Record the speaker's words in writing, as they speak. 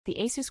The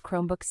Asus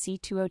Chromebook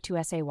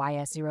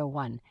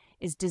C202SA-YS01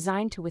 is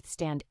designed to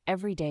withstand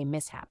everyday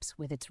mishaps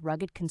with its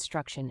rugged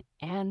construction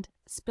and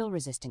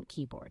spill-resistant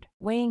keyboard.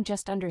 Weighing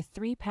just under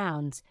 3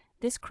 pounds,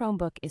 this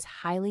Chromebook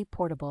is highly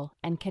portable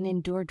and can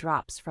endure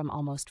drops from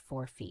almost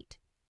 4 feet.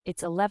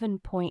 Its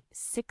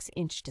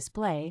 11.6-inch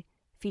display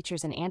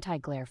features an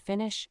anti-glare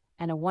finish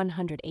and a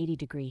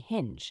 180-degree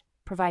hinge,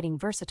 providing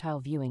versatile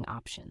viewing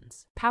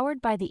options.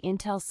 Powered by the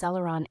Intel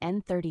Celeron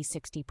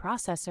N3060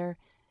 processor,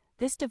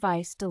 this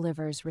device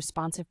delivers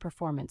responsive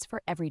performance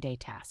for everyday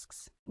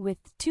tasks. With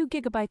 2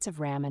 gigabytes of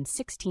RAM and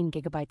 16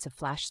 gigabytes of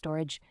flash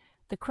storage,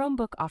 the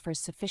Chromebook offers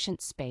sufficient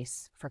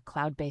space for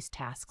cloud-based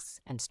tasks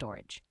and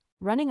storage.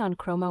 Running on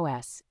Chrome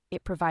OS,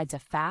 it provides a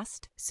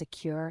fast,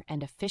 secure,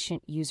 and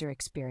efficient user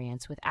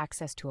experience with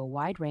access to a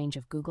wide range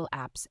of Google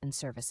apps and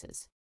services.